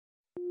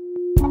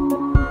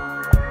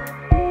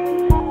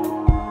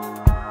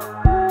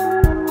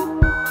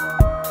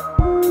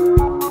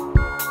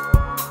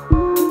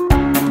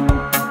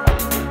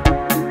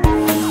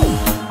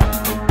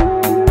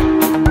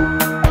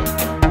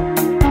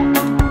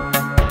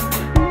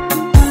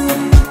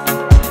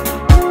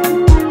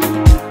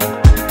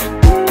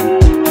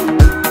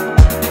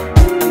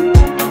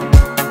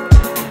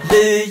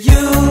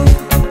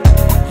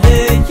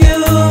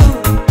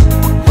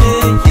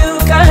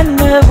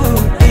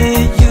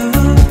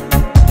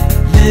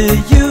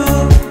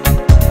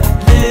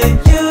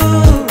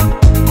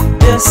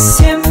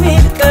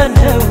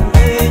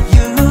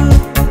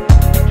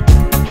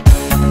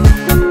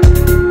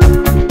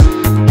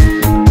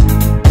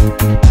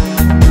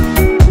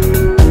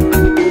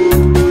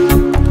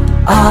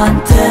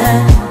Ante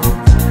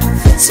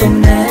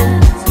Fitsumne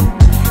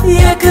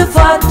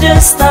Yekufat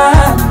desta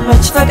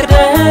Much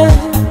fakde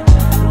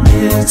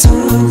Nitu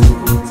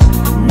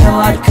No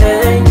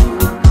adkay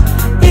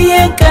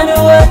Yenkan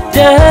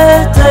wadda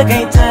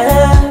Tagayta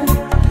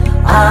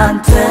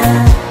Ante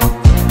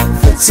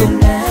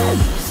Fitsumne.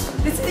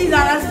 This is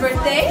EZANA's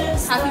birthday.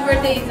 Happy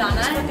birthday,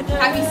 EZANA.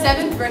 Happy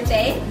 7th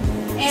birthday.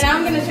 And I'm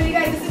going to show you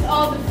guys, this is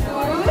all the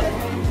food.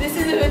 This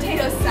is a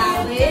potato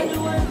salad.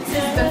 This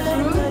is the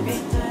fruit.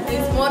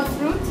 There's more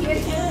fruit here.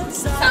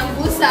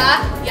 Sambusa.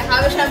 Ya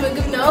habasha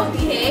mugub no.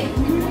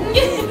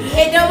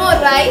 Hey, no more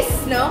rice.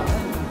 No.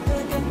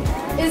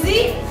 Is he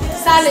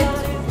salad?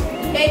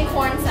 Hey,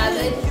 corn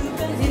salad.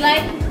 Is he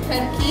like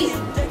turkey?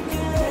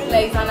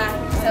 Like EZANA.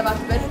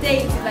 7th birthday.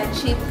 It's like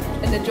chip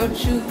and the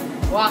jochu.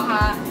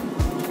 Waha.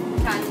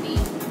 Candy.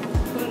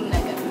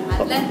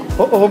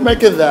 Who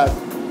make it that?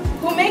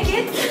 Who make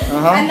it?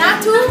 And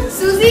Natu,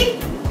 Susie,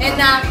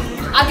 and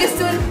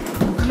Agustin,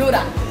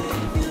 Nura.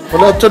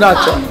 ሁለቱ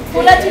ናቸው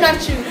ሁለቱ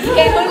ናቸው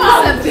ይሄን ሁሉ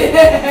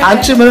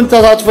አንቺ ምንም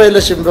ተሳትፎ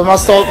የለሽም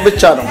በማስተዋወቅ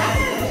ብቻ ነው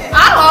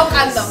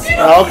አውቃለሁ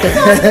ኦኬ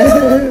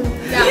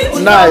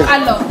ናይስ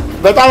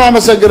በጣም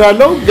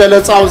አመሰግናለሁ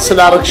ገለጻውን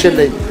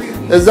ስላረክሽልኝ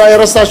እዛ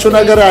የረሳሽው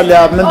ነገር አለ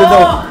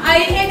ምንድነው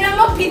ይሄ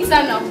ደግሞ ፒዛ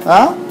ነው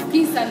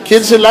ፒዛ ነው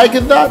kids like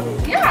that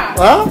yeah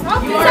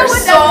you're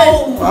so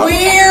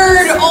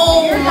weird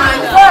oh my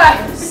god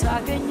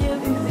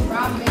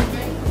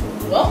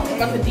well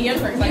got the DM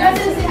first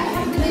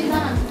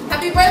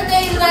happy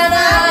birthday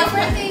EZANA happy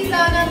birthday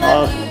EZANA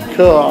love you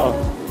cool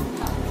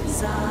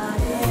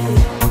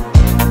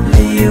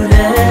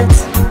Liyunet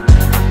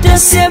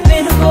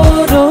Desyemin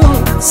horo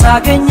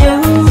Sagenyu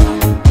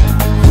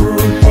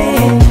Hule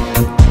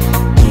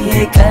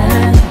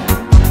Yekan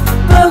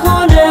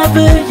Bahona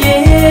Beye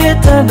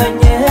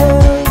Tamanye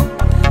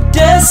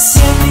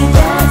Desyemin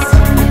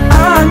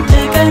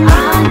Antegan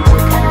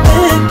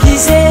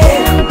Bekize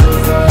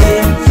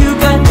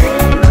Yugan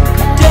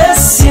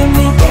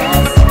Desyemin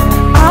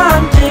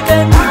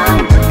Antegan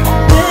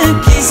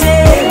Bekize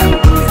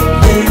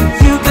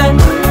Yugan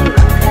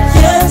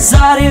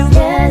Yezarew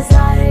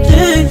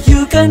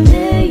Yugan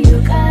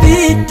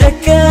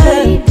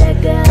Bidagan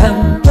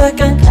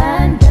Kambagan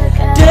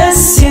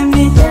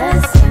Desyemin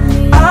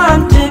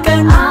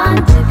Antegan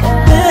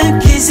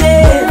Bekize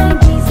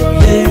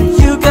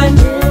Yugan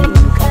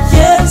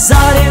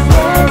Yezarew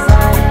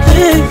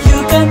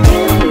Yugan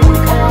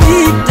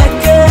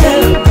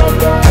Bidagan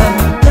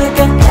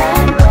Kambagan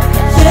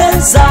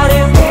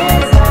Yezarew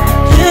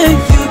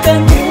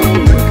Yugan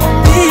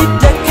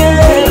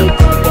Bidagan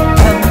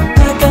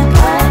Kambagan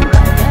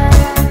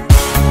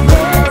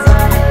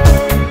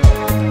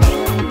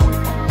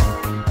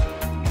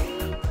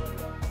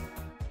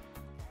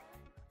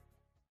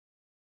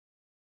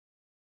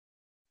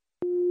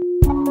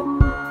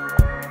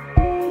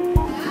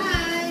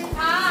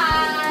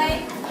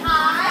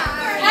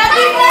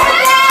Happy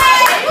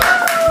birthday!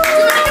 Do you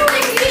want to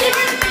take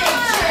a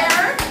picture?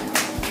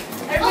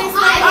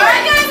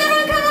 Alright guys,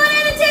 everyone come on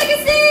in and take a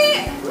seat!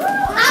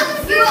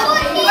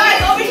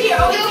 Guys, over here,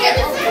 over here.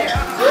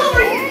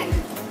 Over here.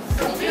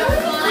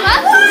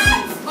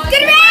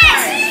 Get back!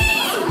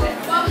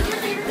 What was your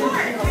favorite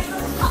part?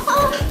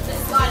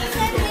 This one.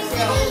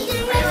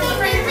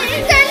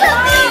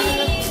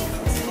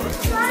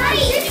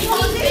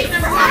 Big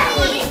number 5.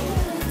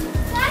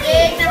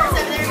 Big number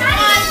 7. There's 1,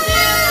 2.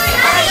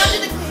 Alright, go to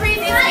the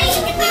crazy thing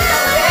you can think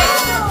of, okay?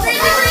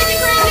 Crazy, crazy,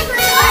 crazy,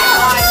 crazy.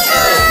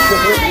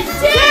 1,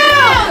 2,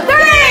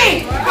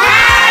 3.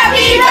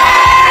 Happy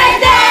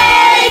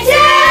birthday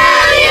to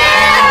you!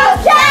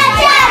 Cha,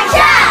 cha,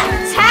 cha!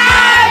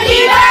 Happy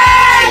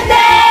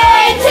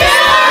birthday to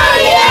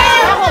you!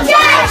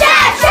 Cha, cha,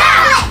 cha!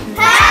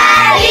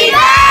 Happy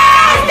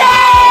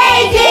birthday,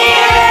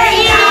 dear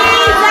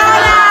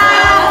EZANA!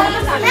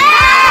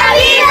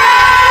 Happy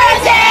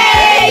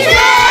birthday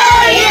to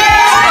you!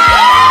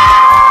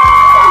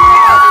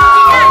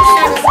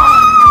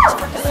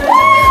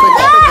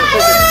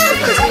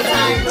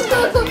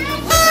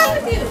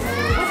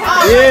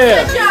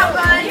 yeah Good job,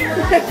 bud.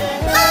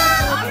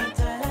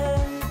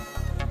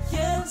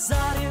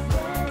 Yezarew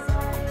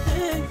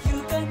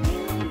Yugan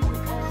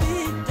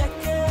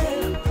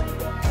Bidagan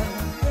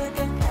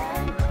Kambagan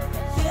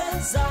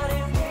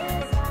Yezarew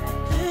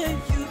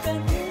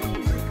Yugan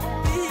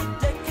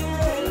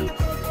Bidagan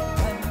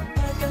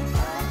Kambagan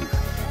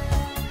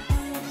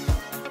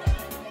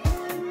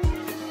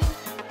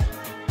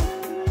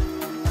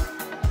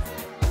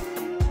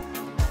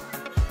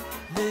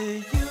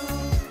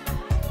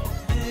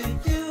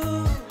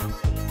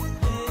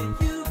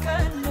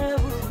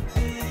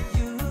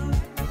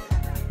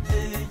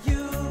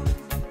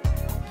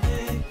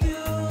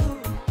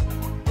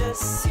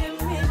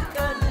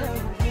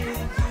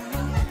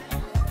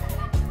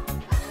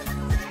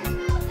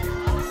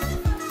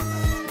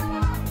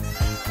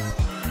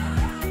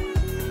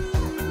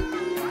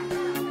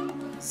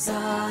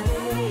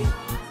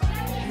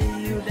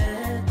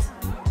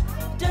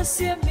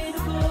Desyemin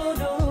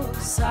kono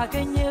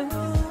sagenyu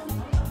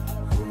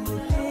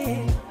Hule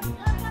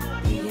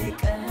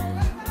Yekan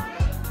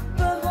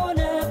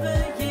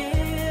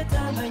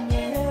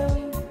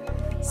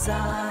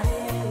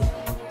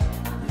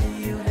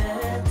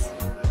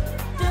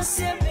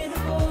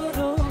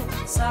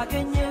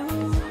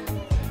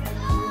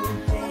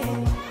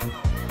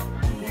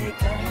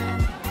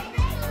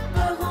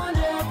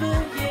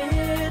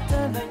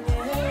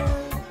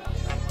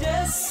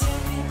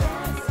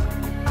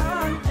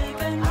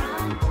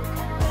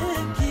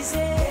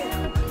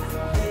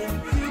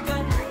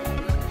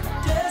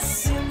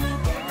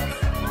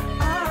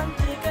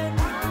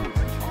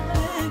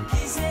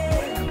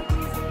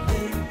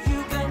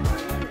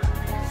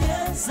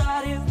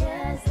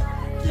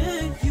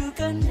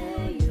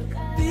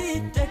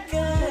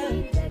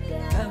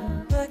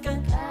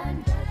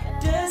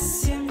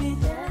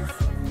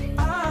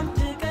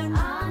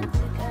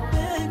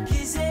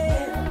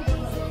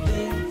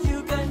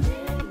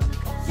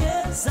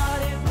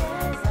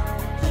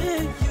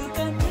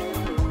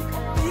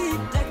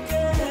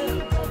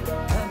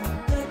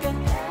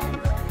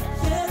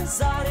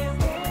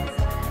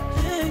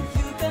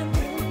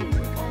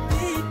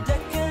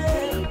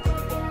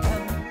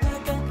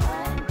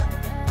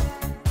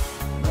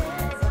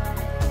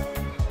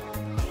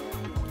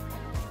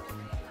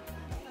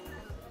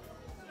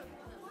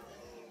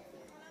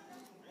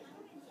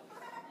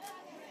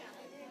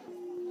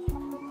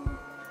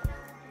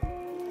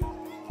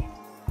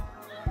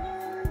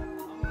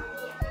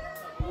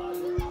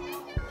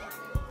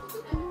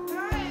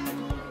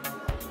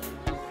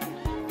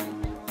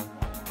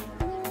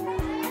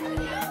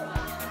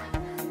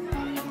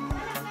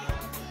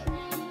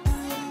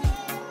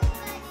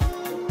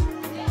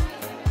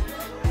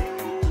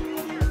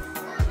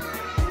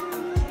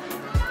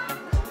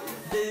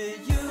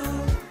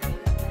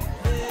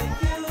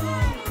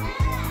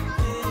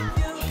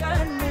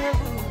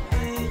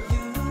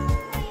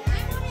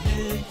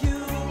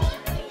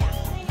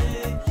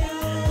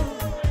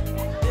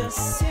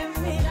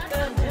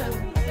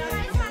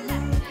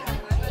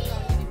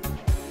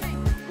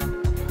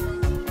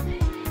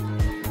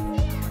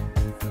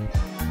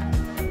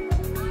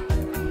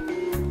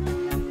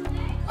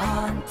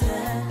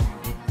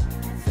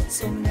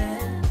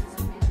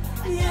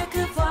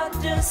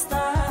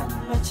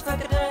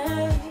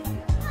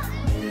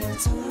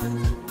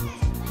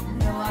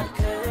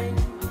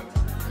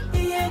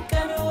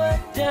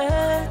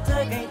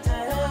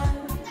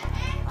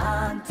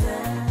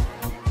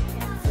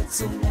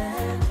ፍጹም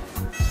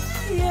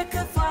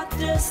የከፋት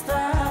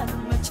ደስታን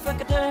መች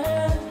ፈቅደ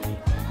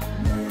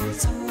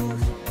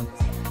ንጹህ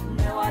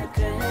ነው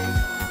አልከኝ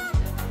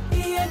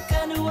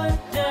የቀን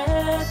ወደ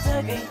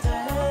ተገኝተ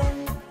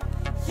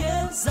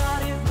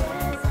የዛሬው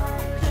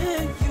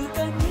ልዩ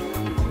ቀን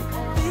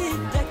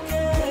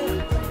ቢደገም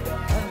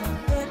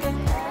በቀን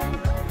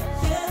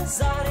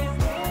የዛሬው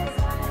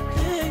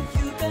ልዩ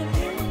ቀን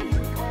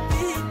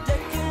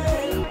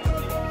ቢደገም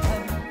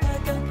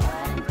በቀን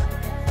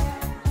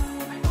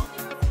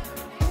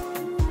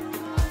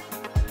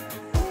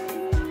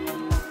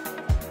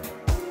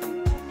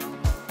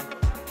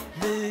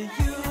ልዩ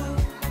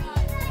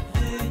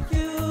ልዩ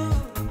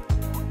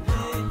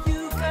ልዩ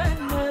ቀን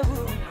ነው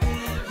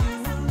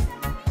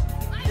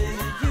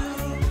ልዩ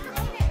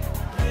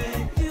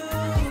ልዩ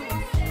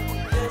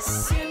ደስ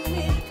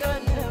የሚል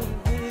ቀን ነው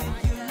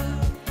ልዩ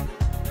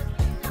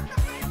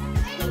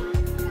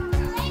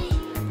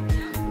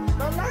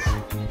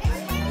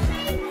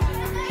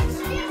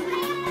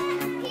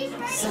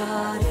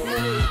ዛሬ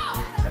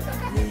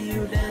ልዩ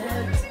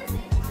ለት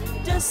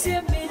ደስ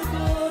የሚል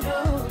ሆኖ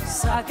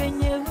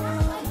ሳገኘው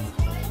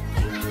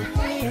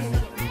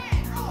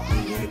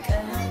ይሄ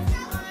ቀን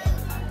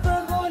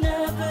በሆነ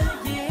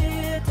ብዬ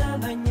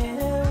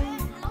ተመኘው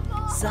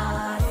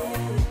ዛሬ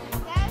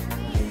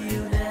ልዩ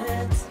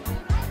ለት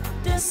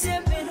ደስ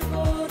የሚል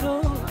ሆኖ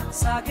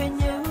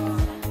ሳገኘው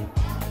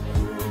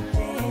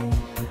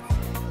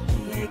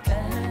ይሄ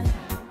ቀን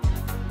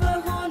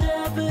በሆነ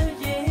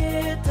ብዬ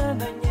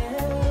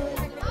ተመኘው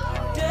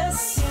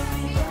ደስ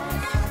የሚል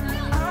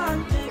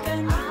አንድ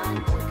ቀን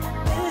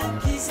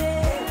ጊዜ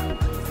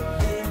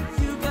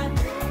ልዩ ቀን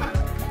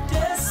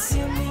ደስ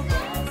የሚል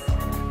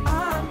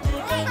አንድ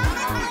ቀን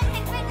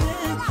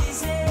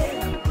ጊዜ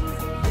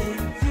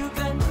ልዩ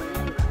ቀን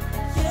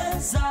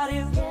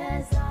የዛሬው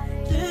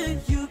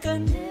ልዩ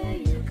ቀን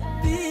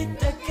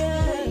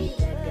ቢደገም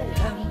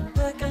ቀን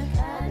በቀን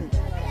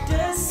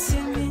ደስ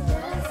የሚል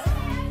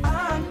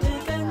አንድ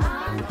ቀን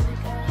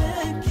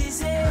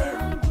ጊዜ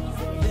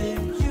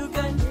ልዩ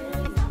ቀን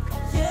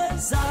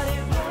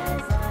የዛሬው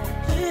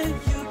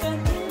ልዩ ቀን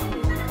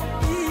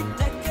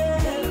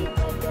ቢደገም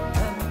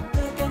ቀን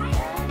በቀን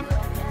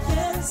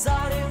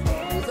የዛሬው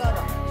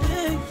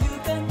ልዩ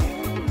ቀን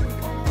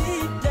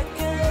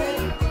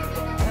ቢደገም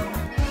ቀን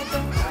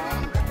በቀን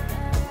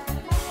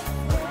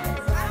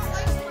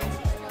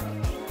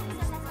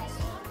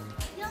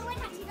You don't like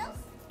hot Cheetos?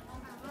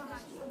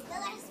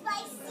 They're like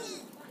spicy.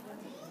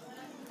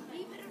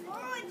 Leave it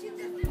alone.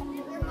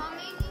 Your mom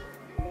made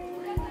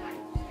me.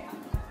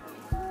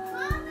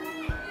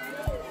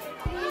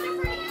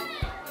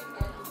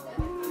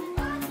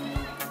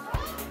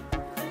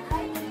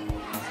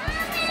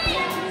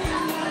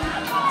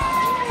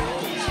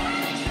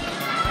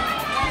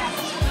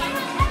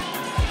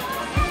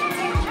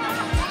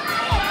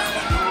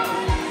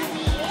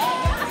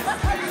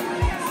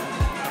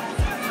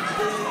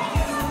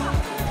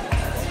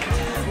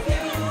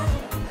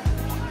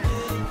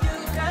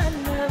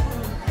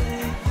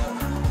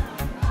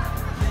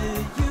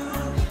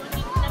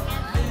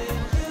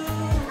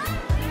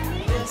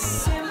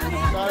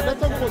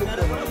 ለተንኮል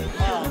እኮ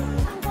ነው።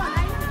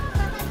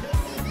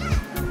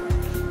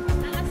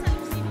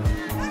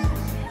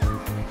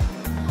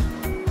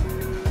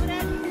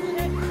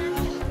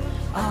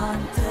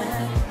 አንተ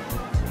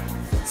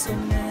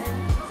ፍጹም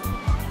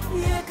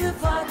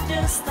የክፋት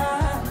ደስታ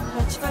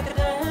መች ፈቅደ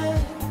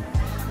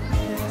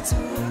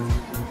ንጹህ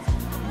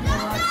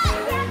ነው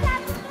አልከኝ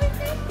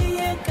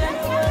የቀን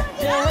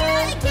ወደ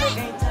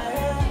ተገኝተ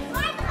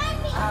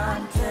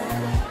አንተ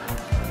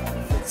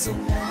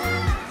ፍጹም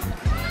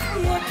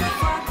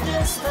የክፋት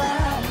ደስታ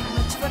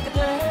መች ፈቅደ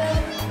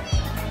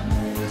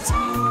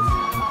ንጹህ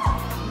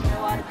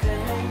ነው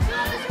አልከኝ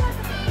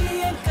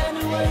የቀን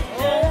ወደ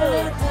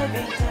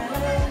ተገኝተ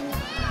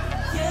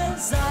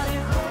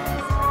የዛሬው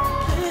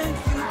ልዩ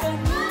ቀን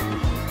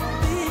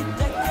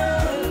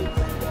ቢደገም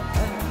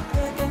ቀን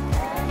በቀን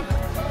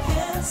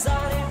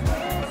የዛሬው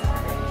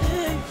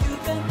ልዩ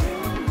ቀን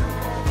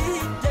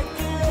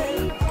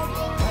ቢደገም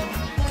ቀን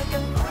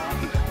በቀን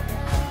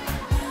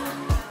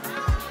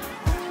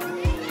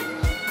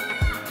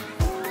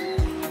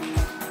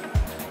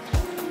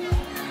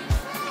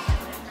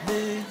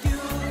ልዩ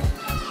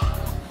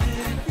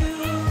ልዩ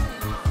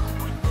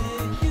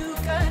ልዩ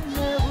ቀን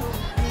ነው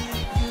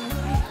ልዩ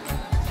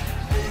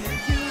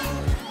ልዩ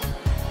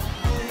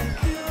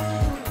ልዩ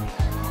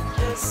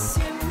ደስ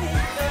የሚል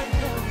ቀን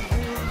ነው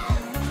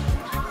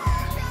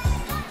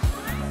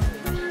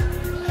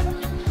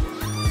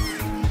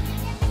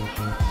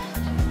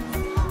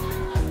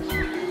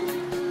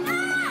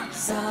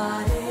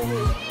ዛሬ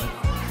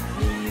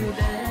ልዩ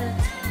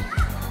ለት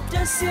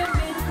ደስ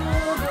የሚል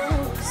ሆኖ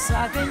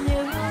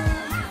ሳገኘው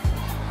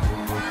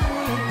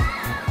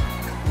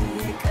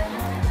ይሄ ቀን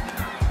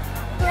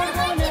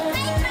በሆነ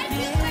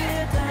ብዬ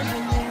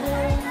ተመኘው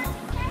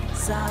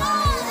ዛሬ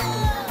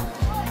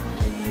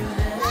ልዩ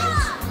ለት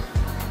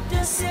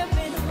ደስ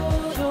የሚል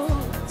ሆኖ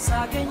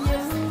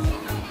ሳገኘው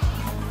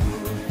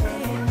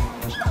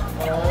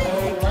ይሄ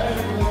ቀን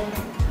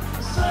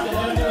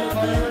በሆነ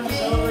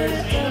ብዬ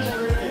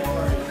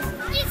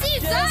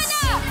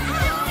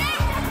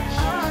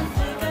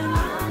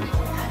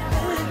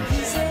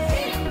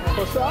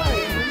ሳይ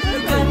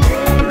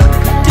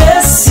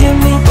ደስ